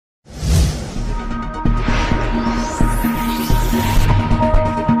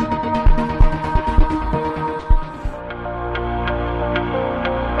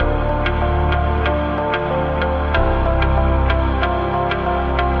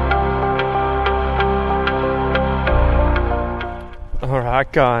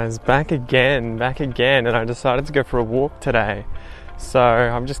Alright guys, back again, and I decided to go for a walk today. So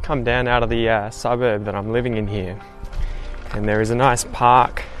I've just come down out of the suburb that I'm living in here, and there is a nice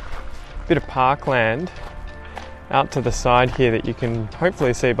park, bit of parkland out to the side here that you can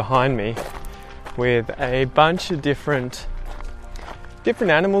hopefully see behind me, with a bunch of different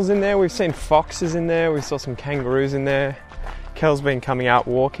animals in there. We've seen foxes in there, we saw some kangaroos in there. Kel's been coming out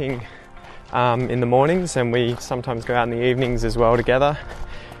walking in the mornings, and we sometimes go out in the evenings as well together.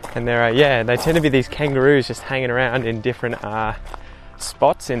 And they tend to be these kangaroos just hanging around in different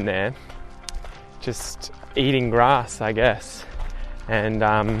spots in there, just eating grass, I guess.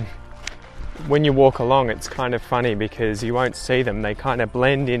 And when you walk along, it's kind of funny because you won't see them. They kind of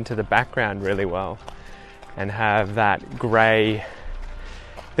blend into the background really well and have that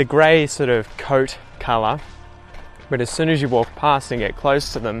the grey sort of coat colour. But as soon as you walk past and get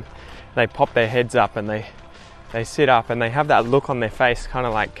close to them, they pop their heads up and they sit up, and they have that look on their face, kind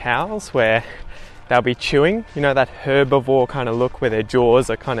of like cows, where they'll be chewing, you know, that herbivore kind of look where their jaws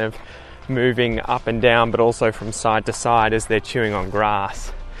are kind of moving up and down, but also from side to side as they're chewing on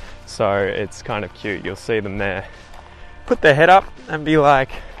grass. So it's kind of cute. You'll see them there put their head up and be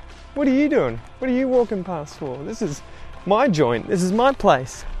like, what are you doing? What are you walking past for? This is my joint. This is my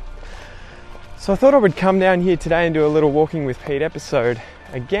place. So I thought I would come down here today and do a little Walking with Pete episode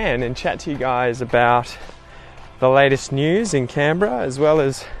again and chat to you guys about the latest news in Canberra, as well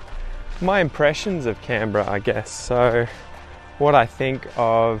as my impressions of Canberra, I guess. So what I think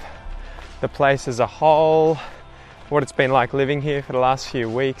of the place as a whole, what it's been like living here for the last few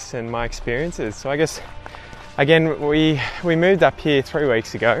weeks, and my experiences. So I guess, again, we moved up here 3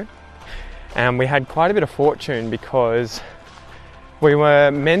 weeks ago, and we had quite a bit of fortune because we were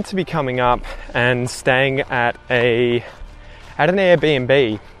meant to be coming up and staying at an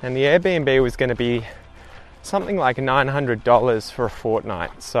Airbnb, and the Airbnb was going to be something like $900 for a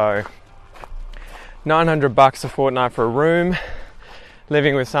fortnight. So $900 a fortnight for a room,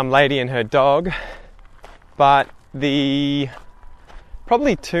 living with some lady and her dog. But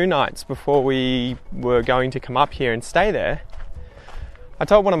probably 2 nights before we were going to come up here and stay there, I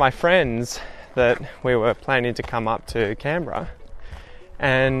told one of my friends that we were planning to come up to Canberra,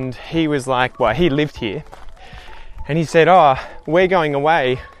 and he was like, well, he lived here, and he said, we're going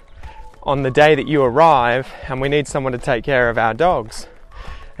away on the day that you arrive, and we need someone to take care of our dogs.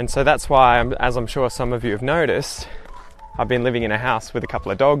 And so that's why, as I'm sure some of you have noticed, I've been living in a house with a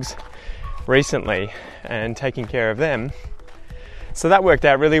couple of dogs recently and taking care of them. So that worked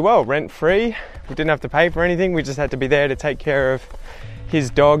out really well, rent-free. We didn't have to pay for anything. We just had to be there to take care of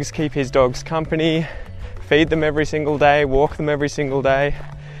his dogs, keep his dogs company, feed them every single day, walk them every single day.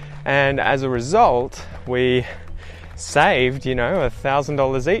 And as a result, we saved,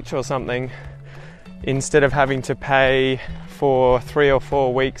 $1,000 each or something, instead of having to pay for 3 or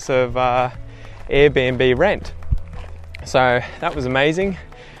 4 weeks of Airbnb rent. So that was amazing.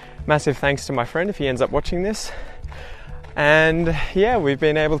 Massive thanks to my friend if he ends up watching this. And yeah, we've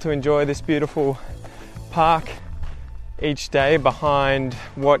been able to enjoy this beautiful park each day behind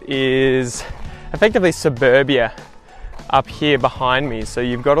what is effectively suburbia up here behind me. So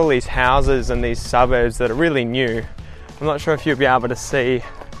you've got all these houses and these suburbs that are really new. I'm not sure if you'll be able to see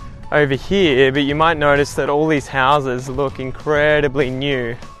over here, but you might notice that all these houses look incredibly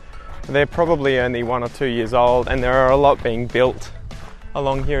new. They're probably only 1 or 2 years old, and there are a lot being built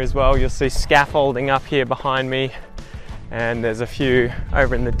along here as well. You'll see scaffolding up here behind me, and there's a few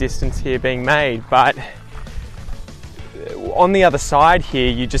over in the distance here being made. But on the other side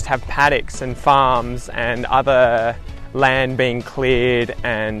here, you just have paddocks and farms and other land being cleared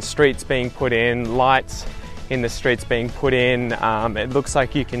and streets being put in, lights in the streets being put in. It looks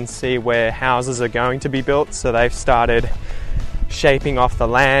like you can see where houses are going to be built, so they've started shaping off the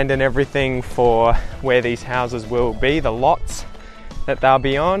land and everything for where these houses will be, the lots that they'll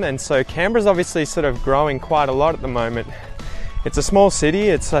be on. And so Canberra's obviously sort of growing quite a lot at the moment. It's a small city.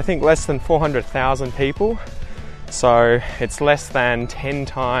 It's, I think, less than 400,000 people, so it's less than 10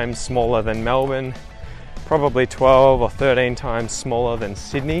 times smaller than Melbourne, probably 12 or 13 times smaller than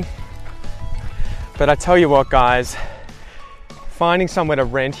Sydney. But I tell you what, guys, finding somewhere to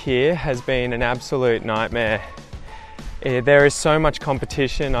rent here has been an absolute nightmare. There is so much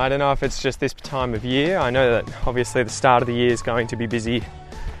competition. I don't know if it's just this time of year. I know that obviously the start of the year is going to be busy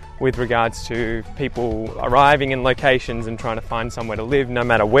with regards to people arriving in locations and trying to find somewhere to live. No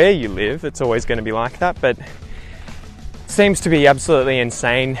matter where you live, it's always going to be like that. But it seems to be absolutely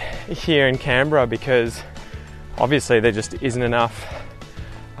insane here in Canberra because obviously there just isn't enough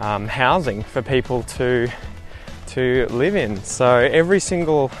housing for people to live in. So every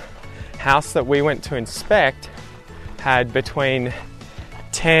single house that we went to inspect had between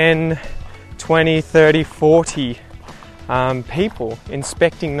 10, 20, 30, 40 people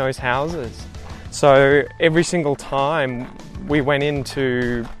inspecting those houses. So every single time we went in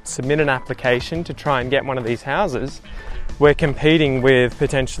to submit an application to try and get one of these houses, we're competing with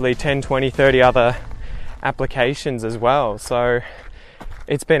potentially 10, 20, 30 other applications as well. So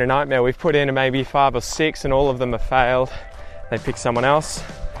it's been a nightmare. We've put in maybe 5 or 6 and all of them have failed. They picked someone else.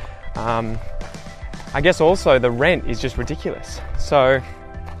 I guess also the rent is just ridiculous. So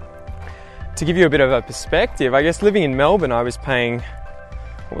to give you a bit of a perspective, I guess living in Melbourne, I was paying,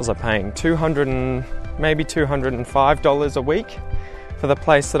 what was I paying? Maybe $205 a week for the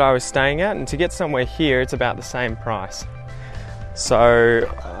place that I was staying at. And to get somewhere here, it's about the same price. So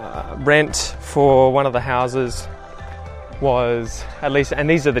rent for one of the houses was at least, and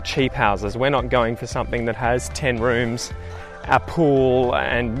these are the cheap houses. We're not going for something that has 10 rooms, a pool,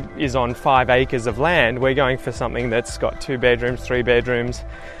 and is on 5 acres of land. We're going for something that's got 2 bedrooms, 3 bedrooms,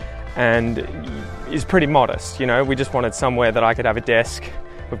 and is pretty modest. You know, we just wanted somewhere that I could have a desk.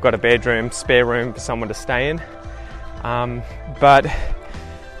 We've got a bedroom, spare room for someone to stay in. But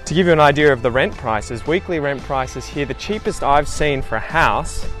to give you an idea of the rent prices, weekly rent prices here, the cheapest I've seen for a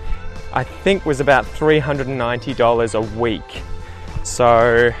house, I think was about $390 a week.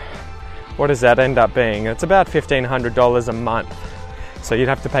 So what does that end up being? It's about $1,500 a month. So you'd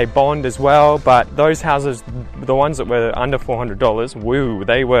have to pay bond as well, but those houses, the ones that were under $400, woo,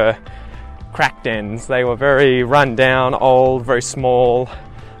 they were crack dens. They were very run down, old, very small,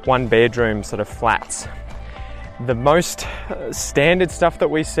 1 bedroom sort of flats. The most standard stuff that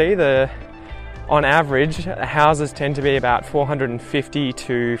we see, on average, houses tend to be about $450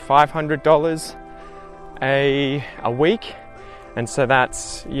 to $500 a week. And so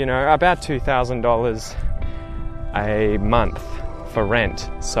that's, you know, about $2,000 a month for rent.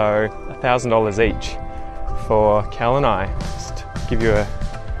 So $1,000 each for Kel and I. Just give you a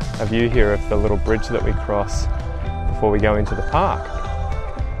view here of the little bridge that we cross before we go into the park.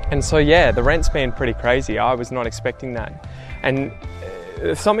 And so yeah, the rent's been pretty crazy. I was not expecting that. And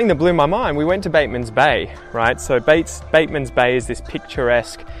something that blew my mind, we went to Bateman's Bay, right? So Bateman's Bay is this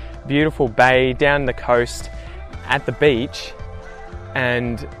picturesque, beautiful bay down the coast at the beach.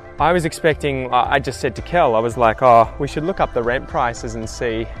 And I was expecting, I just said to Kel, I was like, oh, we should look up the rent prices and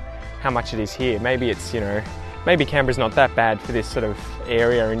see how much it is here. Maybe it's, you know, maybe Canberra's not that bad for this sort of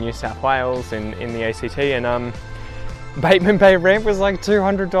area in New South Wales in the ACT. And Bateman Bay rent was like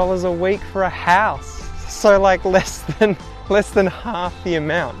 $200 a week for a house. So like less than half the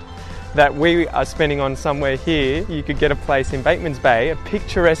amount that we are spending on somewhere here. You could get a place in Bateman's Bay, a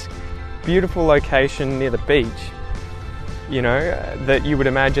picturesque, beautiful location near the beach, you know, that you would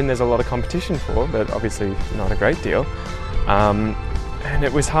imagine there's a lot of competition for, but obviously not a great deal. And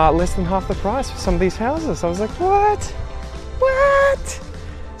it was less than half the price for some of these houses. I was like, what?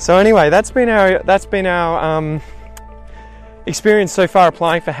 So anyway, that's been our experience so far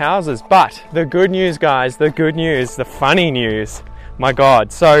applying for houses. But the good news, guys, the funny news, my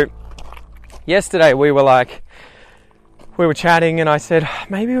God. So yesterday we were chatting and I said,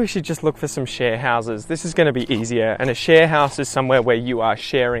 maybe we should just look for some share houses. This is going to be easier. And a share house is somewhere where you are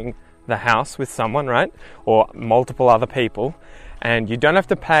sharing the house with someone, right? Or multiple other people. And you don't have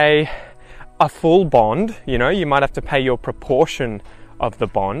to pay a full bond. You know, you might have to pay your proportion of the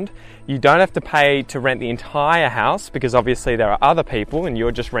bond. You don't have to pay to rent the entire house because obviously there are other people and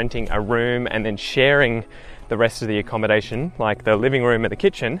you're just renting a room and then sharing the rest of the accommodation, like the living room and the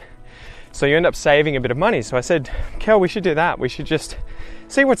kitchen. So you end up saving a bit of money. So I said, Kel, we should do that. We should just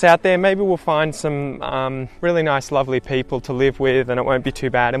see what's out there. Maybe we'll find some really nice, lovely people to live with and it won't be too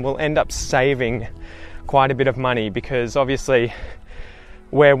bad. And we'll end up saving quite a bit of money because obviously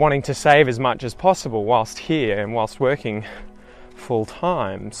we're wanting to save as much as possible whilst here and whilst working full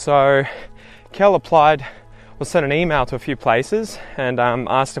time. So Kel sent an email to a few places and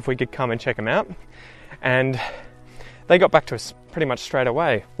asked if we could come and check them out. And they got back to us pretty much straight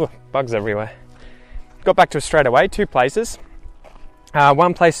away. Ooh, bugs everywhere. Got back to us straight away, 2 places.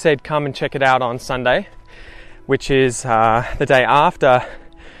 One place said come and check it out on Sunday, which is the day after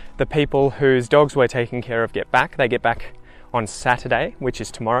the people whose dogs we're taking care of get back. They get back on Saturday, which is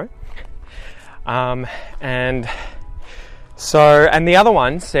tomorrow. And the other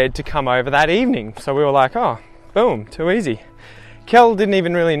one said to come over that evening. So we were like, oh, boom, too easy. Kel didn't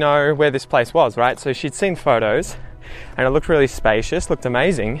even really know where this place was, right? So she'd seen photos and it looked really spacious, looked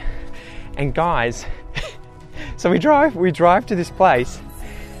amazing. And guys, so we drive to this place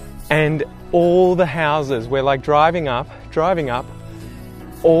and all the houses, we're like driving up,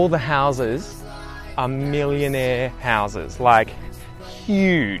 all the houses are millionaire houses, like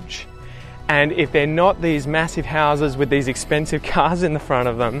huge. And if they're not these massive houses with these expensive cars in the front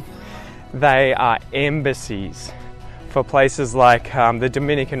of them, they are embassies for places like the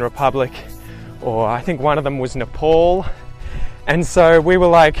Dominican Republic, or I think one of them was Nepal. And so we were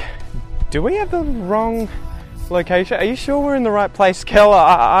like, do we have the wrong location? Are you sure we're in the right place, Kel?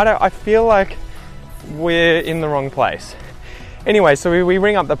 I feel like we're in the wrong place. Anyway, so we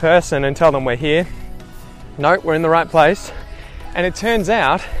ring up the person and tell them we're here. No, we're in the right place. And it turns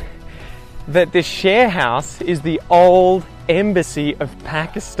out that this share house is the old embassy of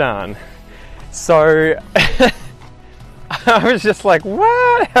Pakistan. So I was just like,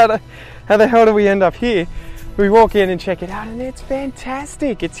 what? How the hell do we end up here? We walk in and check it out, and it's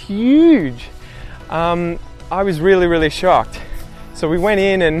fantastic. It's huge. I was really, really shocked. So we went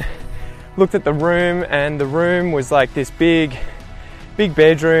in and looked at the room, and the room was like this big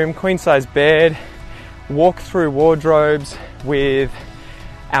bedroom, queen size bed, walk through wardrobes with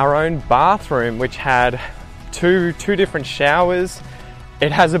our own bathroom, which had two different showers.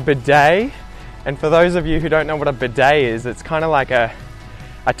 It has a bidet, and for those of you who don't know what a bidet is, it's kind of like a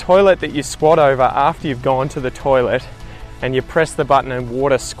toilet that you squat over after you've gone to the toilet, and you press the button and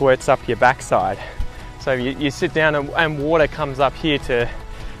water squirts up your backside. So you sit down and water comes up here to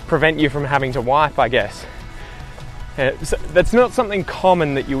prevent you from having to wipe, I guess. So that's not something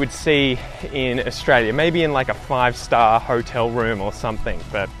common that you would see in Australia, maybe in like a 5-star hotel room or something.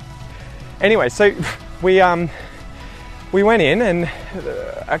 But anyway, so we went in, and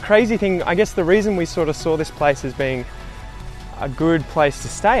a crazy thing, I guess the reason we sort of saw this place as being a good place to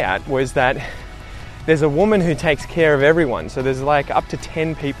stay at was that there's a woman who takes care of everyone. So there's like up to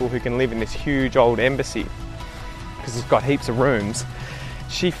 10 people who can live in this huge old embassy because it's got heaps of rooms.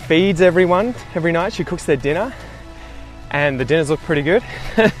 She feeds everyone every night. She cooks their dinner, and the dinners look pretty good.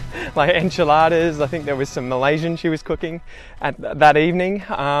 Like enchiladas. I think there was some Malaysian she was cooking that evening.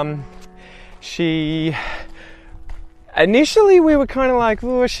 Initially we were kind of like,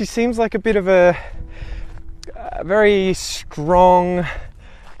 oh, she seems like a bit of a very strong,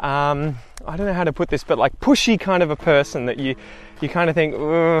 I don't know how to put this, but like pushy kind of a person that you kind of think,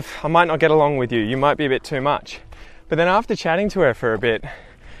 I might not get along with you. You might be a bit too much. But then after chatting to her for a bit,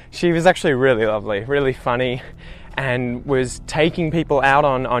 she was actually really lovely, really funny, and was taking people out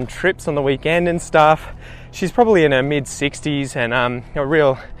on trips on the weekend and stuff. She's probably in her mid-60s and a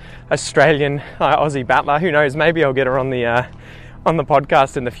real Australian Aussie battler. Who knows, maybe I'll get her on the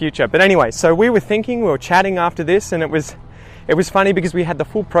podcast in the future. But anyway, so we were chatting after this, and it was funny because we had the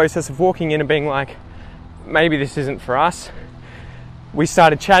full process of walking in and being like, maybe this isn't for us. We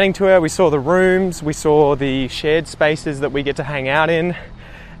started chatting to her, we saw the rooms, we saw the shared spaces that we get to hang out in,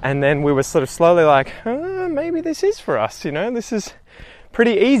 and then we were sort of slowly like, maybe this is for us, this is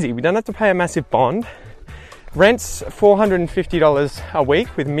pretty easy. We don't have to pay a massive bond. Rent's $450 a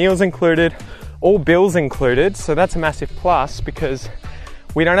week with meals included, all bills included, so that's a massive plus because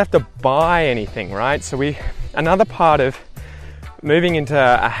we don't have to buy anything, right? So another part of moving into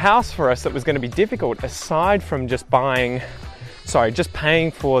a house for us that was going to be difficult, aside from just paying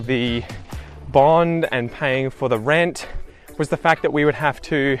for the bond and paying for the rent, was the fact that we would have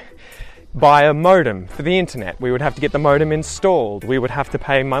to buy a modem for the internet. We would have to get the modem installed. We would have to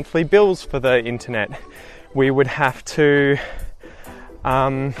pay monthly bills for the internet. We would have to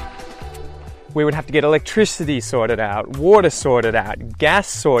get electricity sorted out, water sorted out, gas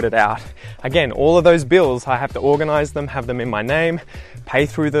sorted out. Again, all of those bills, I have to organize them, have them in my name, pay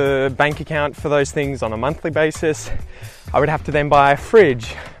through the bank account for those things on a monthly basis. I would have to then buy a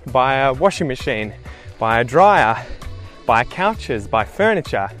fridge, buy a washing machine, buy a dryer, buy couches, buy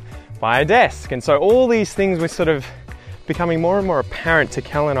furniture, buy a desk. And so all these things were sort of becoming more and more apparent to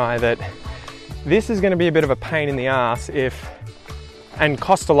Kel and I that this is going to be a bit of a pain in the ass and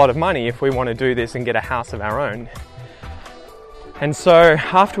cost a lot of money if we want to do this and get a house of our own. And so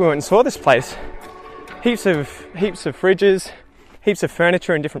after we went and saw this place, heaps of fridges, heaps of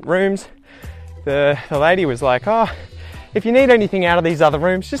furniture in different rooms, the lady was like, if you need anything out of these other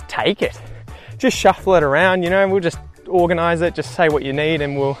rooms, just take it. Just shuffle it around, we'll just organize it, just say what you need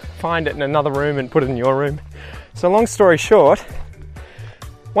and we'll find it in another room and put it in your room. So long story short,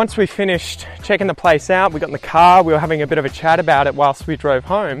 once we finished checking the place out, we got in the car, we were having a bit of a chat about it whilst we drove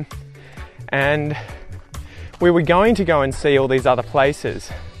home, and we were going to go and see all these other places,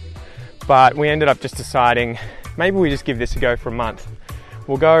 but we ended up just deciding maybe we just give this a go for a month.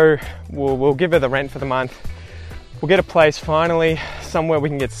 We'll give her the rent for the month. We'll get a place finally, somewhere we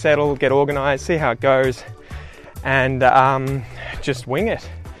can get settled, get organized, see how it goes, and just wing it.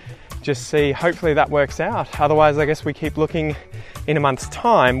 Just see, hopefully that works out. Otherwise, I guess we keep looking in a month's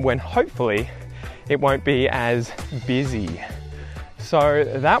time when hopefully it won't be as busy. So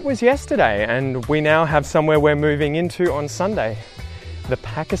that was yesterday, and we now have somewhere we're moving into on Sunday. The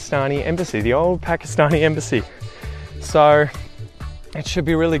Pakistani embassy, the old Pakistani embassy. So it should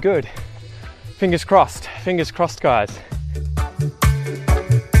be really good. Fingers crossed, guys.